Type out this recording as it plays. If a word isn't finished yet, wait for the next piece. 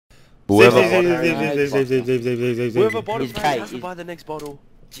Whoever bottom is frag gay. has to buy the next bottle.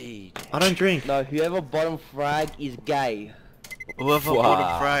 Gee. I don't drink. No, whoever bottom frag is gay. Whoever bottom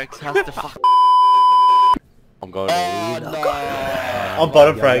frags has to fuck. I'm going to win. No. I'm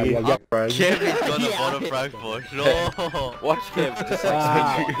bottom fraggy. Kevin's gonna bottom frag for sure. Watch him, just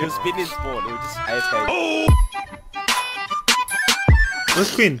like spin. He'll spin in spawn, he'll just AFK.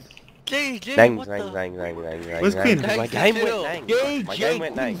 Where's Queen? JJ, Dang, what dang, the? dang, dang, dang, dang. Where's Queen? My game went dang. My game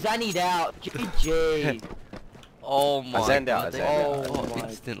went dang. Zanied out. GG. Oh my zanned out, god. I zanned out. Oh,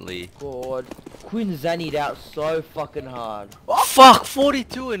 instantly. God. Quinn zanied out so fucking hard. Oh fuck,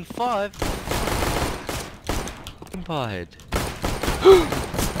 42 and 5. Impied. Oh,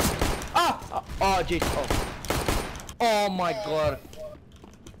 jeez. Oh my god.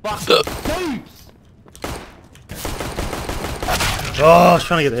 Fuck. Boobs. Oh, I was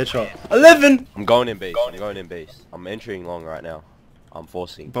trying to get the headshot. 11! I'm going in base, I'm going in base. I'm entering long right now. I'm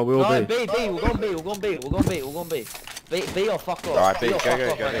forcing. But we all No, be. B, we're going B, we're going B, we're going B, we're going B. B or fuck off. Alright, B, B go, or go, fuck go,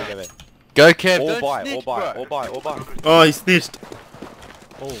 off go, right go, now. go, go. Go Kev, All don't buy, snitch, all buy, bro. all buy, all buy. Oh, he snitched.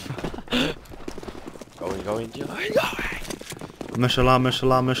 Going, Mashallah,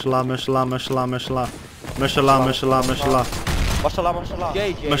 mashallah, mashallah, mashallah, mashallah, mashallah. Mashallah, mashallah, mashallah. Mashallah, mashallah.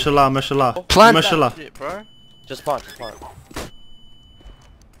 JJ. Mashallah, mashallah. Plant Mashallah. that shit, bro. Just plant, just plant.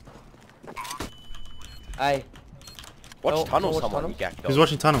 Hey. Watch Oh, tunnel watch someone, tunnel? you gacked He's off.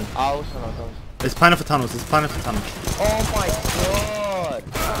 watching tunnel. Oh, It's planning for tunnels. It's planning for tunnels. oh my god.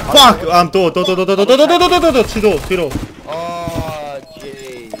 Fuck! Door. Two door. Oh,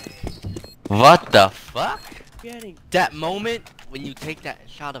 jeez. What the fuck? That moment when you take that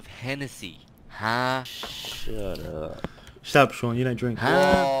shot of Hennessy. Huh? Shut up. Shut up, Sean. You don't drink.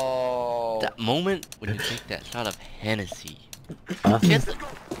 Huh? Oh. That moment when you take that shot of Hennessy. Huh? Kiss it.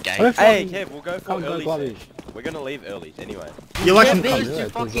 Gang. Hey, Kev, we'll go for early stage. We're gonna leave early anyway. You like him? There's to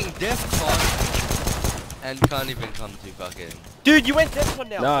fucking DEFCON and can't even come to fucking. Dude, you went DEFCON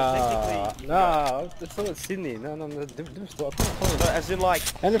now, so Nah, technically. nah, it's not Sydney. No, different story. No, as in like,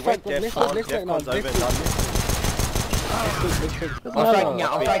 And the you fact went that DEFCON, next week, no, DEFCON's over next and week. done. I'm flagging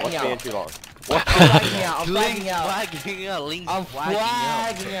out, I'm Watch flagging me out. entry long. I'm flagging out, I'm flagging out. Flagging out. Link's I'm flagging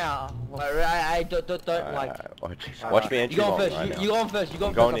out. flagging out. I don't like. Watch me entry You go long first, right you now. go on first, you go on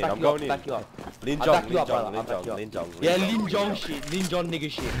I'm first. going in, I'm going in. Back you up. Lin I'll Jong, back you Lin up, brother, Jong, I'll Lin back Jong, you up. Lin Jong. Yeah, Lin Jong shit, Lin Jong nigga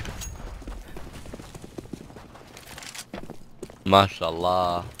shit.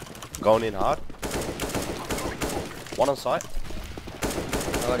 Mashallah. Going in hard. One on site.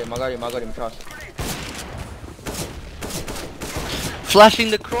 I got him, trust. Flashing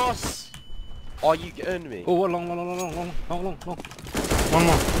the cross. Oh, you earned me. Oh, long. One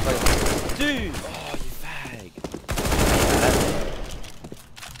more. Dude! Oh, you fag.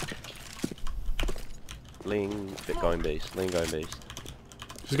 Ling, going base. Ling going base.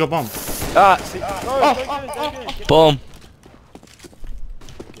 She's got bomb. Ah, see. No, don't go. Boom.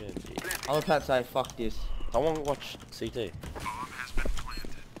 I'm gonna plant side, fuck this. I want to watch CT.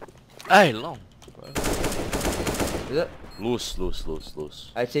 Hey, long. Is it? Loose.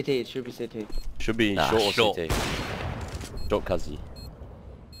 CT, it should be CT. Should be Nah, short or short. CT. Short Kazi.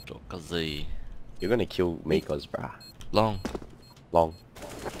 Kazi. You're gonna kill Meekoz, brah. Long. Long.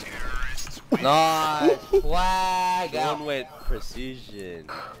 Nice, flag out. One went precision.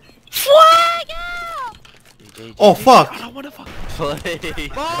 Flag out. Oh, fuck! I don't wanna fuck. Play.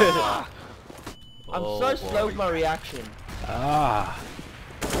 Fuck! I'm Oh, so slow with my reaction. Ah.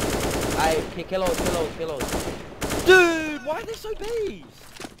 Hey, kill out. Dude, why are they so bees?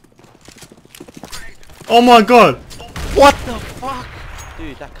 Oh my god! What the fuck?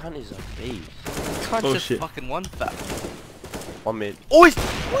 Dude, that cunt is a beast. Can't Oh, just shit. fucking one fat. 1 mid. Oh, he's...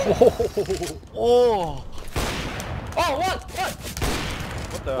 Oh. Oh, what?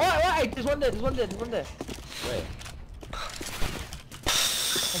 What the? What? There's one there. Where?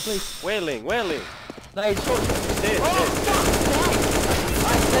 Oh, please. Where Ling? No, he's short. Dead. I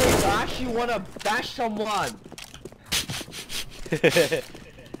saved. I actually wanna bash someone.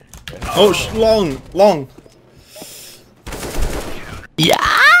 Oh, long. Yeah.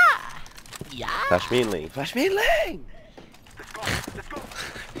 Flash me in Ling.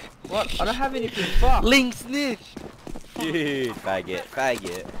 What? I don't have anything. Fuck. Link snitch. Dude, faggot.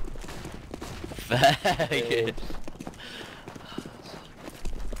 Faggot.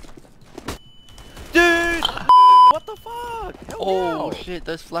 Dude! What the fuck? Hell Oh no. shit,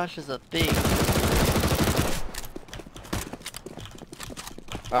 those flashes are thick.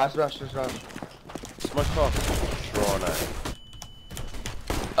 Let's rush. Smoke cross. Toronto.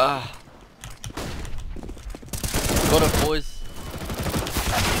 Ah. Got it, boys.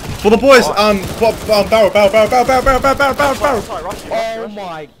 For the boys, barrel. Sorry, rush it, Oh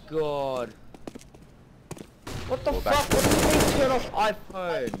my god. What the fuck? What do you mean turn off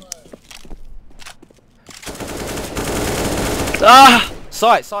iPhone? Ah!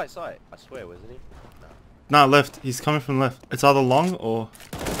 Sight. I swear, wasn't he? Nah, left. He's coming from left. It's either long or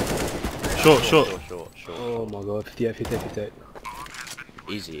short. Oh my god, 58.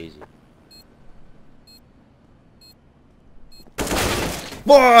 Easy.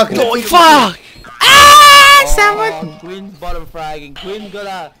 Fuck! Oh, fuck! Someone! Queen's bottom fragging. Queen's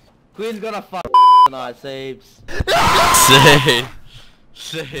gonna fuck tonight, saves.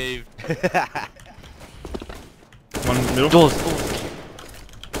 Save. One middle. Doors.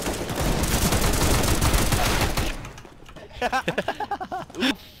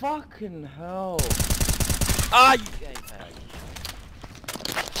 Ooh, fucking hell. Ah, you gay fag.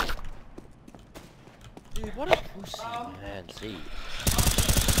 Dude, what a pussy, man. See.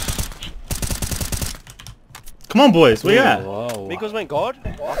 Come on, boys. Where you at? Wow. Meekoz went God?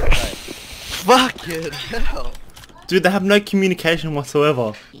 Fucking hell. Dude, they have no communication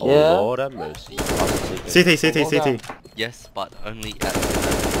whatsoever. Oh, Lord have mercy. CT. Yes, but only at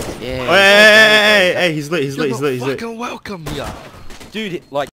Oh, hey, he's lit. fucking welcome here. Dude,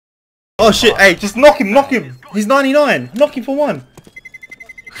 like, Oh shit, hey, just knock him. He's 99. Knock him for one.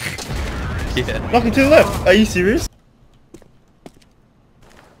 Yeah. Knock him to the left. Are you serious?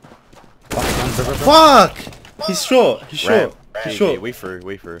 Fuck! He's short. ramp. He's short. We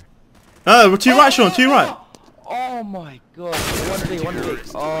through. No, we're too right, Sean. Too right. Oh my god.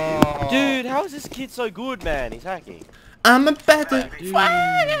 1v. Oh. Dude, how is this kid so good, man? He's hacking. I'm about to.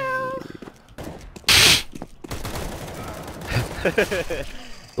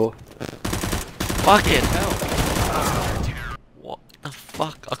 Oh. Fucking hell. What the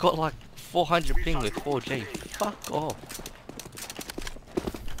fuck? I got like 400 ping with 4G. Fuck off.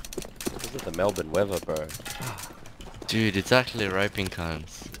 This is the Melbourne weather, bro. Dude, it's actually raping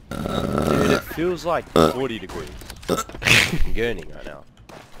cunts. Dude, it feels like 40 degrees. I'm gurning right now.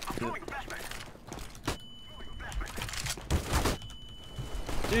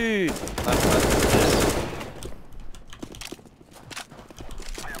 Dude!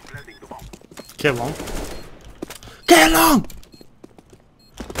 Get along. Get along!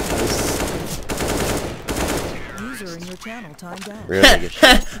 User in your channel timed out. Real nigga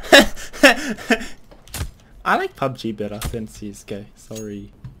shit. I like PUBG better than CSGO.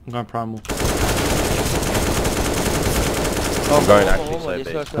 Sorry. I'm going primal. I'm going actually so yes,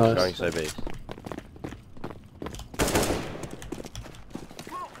 big. yes, I'm yes. going so big.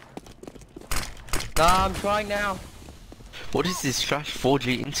 Nah, I'm trying now. What is this trash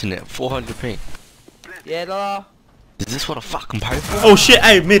 4G internet? 400 ping. Yeah, nah. Is this what I fucking pay for? Oh shit,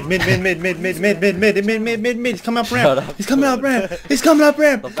 hey, mid. He's coming up ramp. He's coming up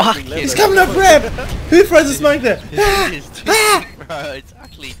ramp. Fuck He's coming up ramp. Who throws the smoke there? Bro, it's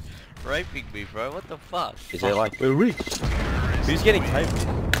actually raping me, bro. What the fuck? Is it like, we're rich? Who's getting taped?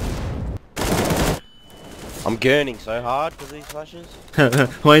 I'm gurning so hard because of these flashes.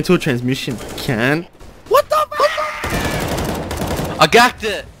 Why into a transmission? Can. What the fuck? I gacked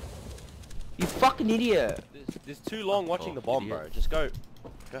it! You fucking idiot. There's too long watching the bomb, bro. Just go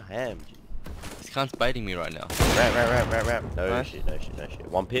ham. This cunt's baiting me right now. Ramp. No Nice. shit.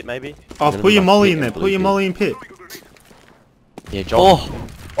 One pit maybe? Oh, put your molly in there. Put your molly in pit. Yeah, John. Oh!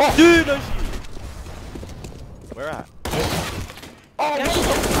 Dude, no shit. Where at? Oh,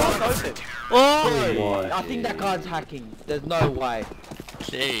 Oh! I think that guy's hacking. There's no way.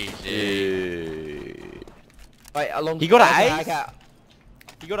 Jeez. Dude. Wait, along. He got an okay, ace? okay.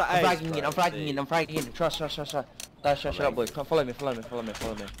 You got an I'm ace, fragging bro. in. I'm fragging in. Trust. Shut up, boys. Come, follow me. You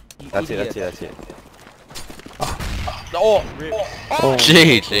That's idiot. it. Oh, rip.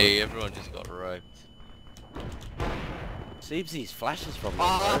 GG, everyone just got raped. Seeps these flashes from me,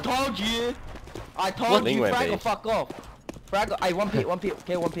 I bro. told you. I told What? you. Lingway Frag or base. fuck off. Frag. Hey, one pit.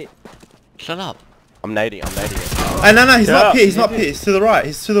 Okay, one pit. Shut up. I'm nading it. Hey, no, he's not pit. He's to the right.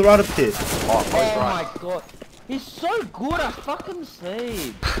 He's to the right of pit. Oh my god. He's so good at fucking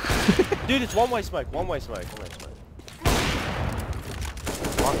save. Dude, it's one-way smoke. One box.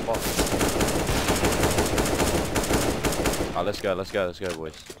 Oh, let's go,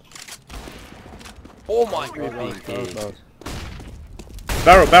 boys. Oh my god.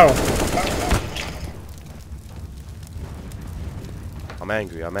 Barrel. I'm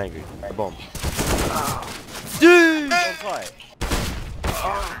angry. The bomb. Dude! On site.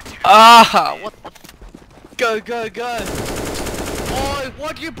 Ah! What the? Go! Oh,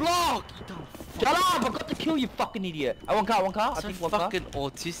 why'd you block? You dumb Shut up! I got to kill you, fucking idiot. One car. I So think one car. fucking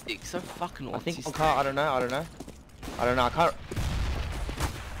autistic. So fucking autistic. I think one car. I don't know. I can't.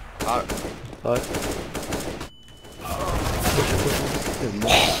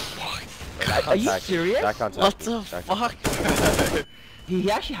 Are you serious? What the fuck? He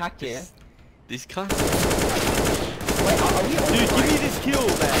actually hacked it. This cunt. Wait, are we all Dude, give me this kill,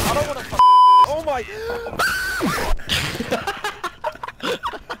 man. I don't wanna oh my.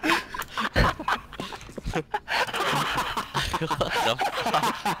 What the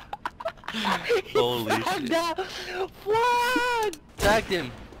fuck? Holy shit. What? Tagged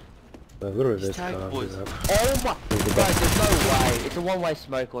him. I've got a reverse tag, car. boys. Oh my. Guys, there's no way. It's a one-way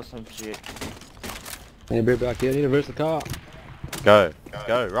smoke or some shit. I need to bring it back here. I need to reverse the car. Go.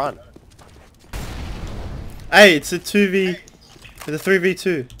 Go. Run. Hey, it's a 2v... It's a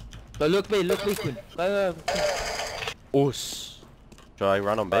 3v2. Go look me, Quinn. Go. Us. Should I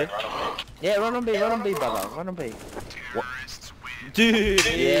run on B? Yeah, run on B, brother. Run on B. What? Dude.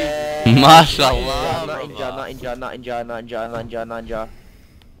 Yeah. Mashallah. Not injure.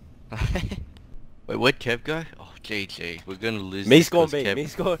 Wait, where'd Kev go? Oh, GG. We're gonna lose. Me's this gone 'cause B. Kev-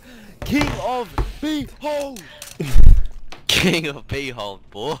 Me's gone. King of B-hole. King of B-hole,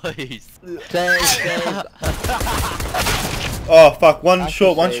 boys. Save. Oh fuck, one Actually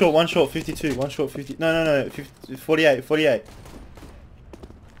short, saved. one short, 52, one short, 50, no, 50, 48.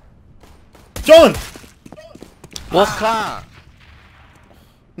 John! What car?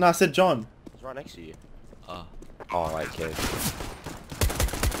 No, I said John. He's right next to you. Oh. Oh, right, Kev.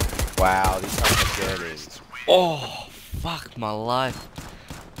 Wow, these guys are burning. Oh, fuck my life.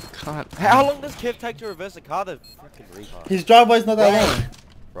 Can't. How long does Kev take to reverse a car? The fucking retard. His driveway's not that long.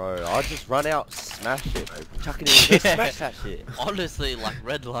 Bro, I just run out, smash it, bro. Chuck it in, reverse, smash that shit. Honestly, like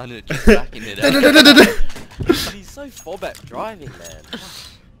redliner just backing it out. He's so fob at driving, man.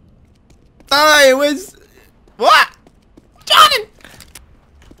 Oh, it was... What? John!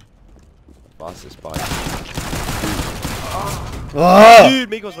 Fastest bike. Oh! Dude,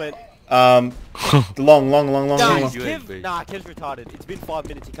 Meekoz went. Long. Nah, USB. Kev's retarded. It's been 5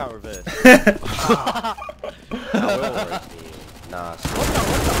 minutes, he can't reverse. Nah,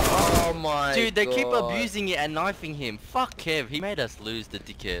 Oh my Dude, they keep God. abusing it and knifing him. Fuck Kev, he made us lose the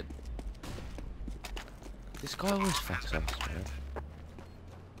dickhead. this guy always fucks us, man.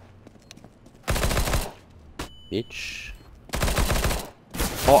 Bitch.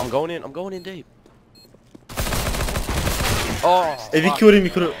 Oh, I'm going in deep. Oh, If you fuck. killed him, you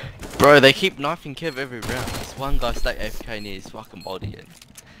could've... Bro, they keep knifing Kev every round. This one guy stay AFK near his fucking body and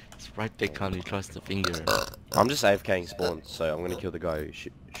it's right there cunt who tries to finger him. I'm just AFKing spawn, so I'm gonna kill the guy who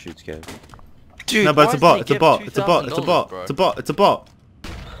shoots Kev. Dude, No, but it's a why bot, doesn't he it's a give bot, $2,000, it's a bro? bot, it's a bot.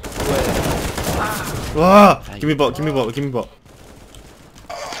 Ah, give me bot.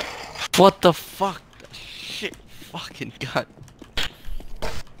 What the fuck? Shit, fucking god.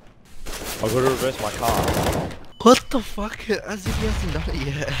 I'm gonna reverse my car. What the fuck? As if he hasn't done it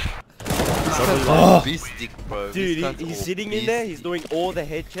yet. This cunt's Oh. autistic, bro. Dude, This cunt's he's sitting in there, he's autistic. doing all the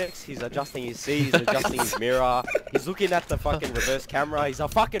head checks, he's adjusting his seat, he's adjusting his mirror, he's looking at the fucking reverse camera, he's a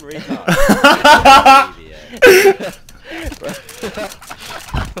fucking retard.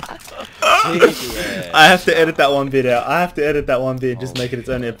 I have to edit that one bit out. Just make it its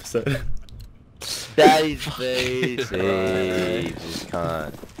own episode. That is base. Jesus,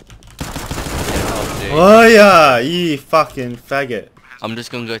 can't. Oh yeah, you fucking faggot. I'm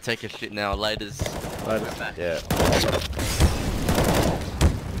just gonna go take a shit now. Laters. Yeah.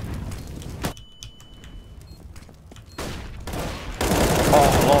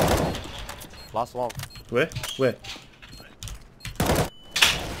 Oh, long. Last long. Where?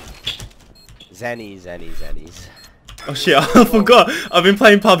 Zannies. Oh shit, I forgot. I've been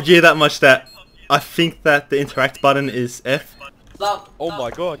playing PUBG that much that I think that the interact button is F. Oh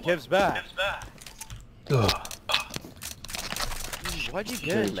my god, Kev's back. Why'd you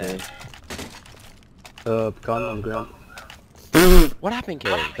get it, man? Pecan on the ground. What happened,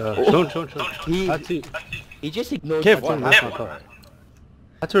 Kev? Sean. He- I had to. He just ignored Kev, my what That's comment. my car.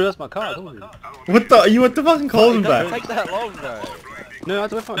 I had to reverse my car, I told you. What the? You want to fucking call him It doesn't back? take that long, bro. No, I had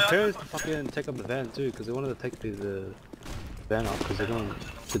to wait for my parents to fucking take up the van too, because they wanted to take the van off, because they're going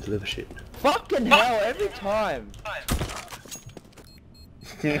to deliver shit. Fucking hell, every time.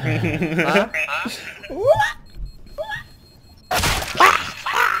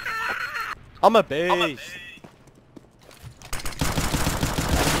 I'm a beast.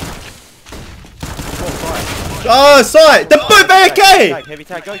 Oh, sight! The boot AK! Heavy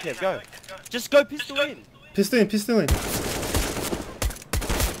tag, go Kev, go. Just go pistol in. Pistol in. 2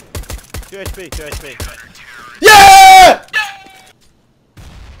 HP. Yeah!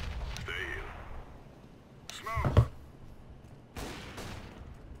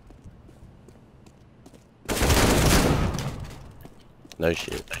 No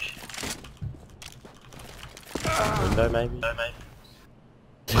shit. Window maybe?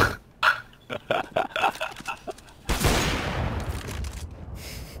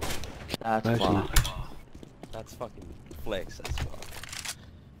 That's Actually, fine. That's fucking flex, that's fine.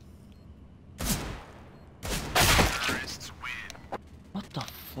 What the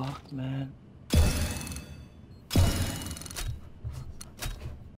fuck, man?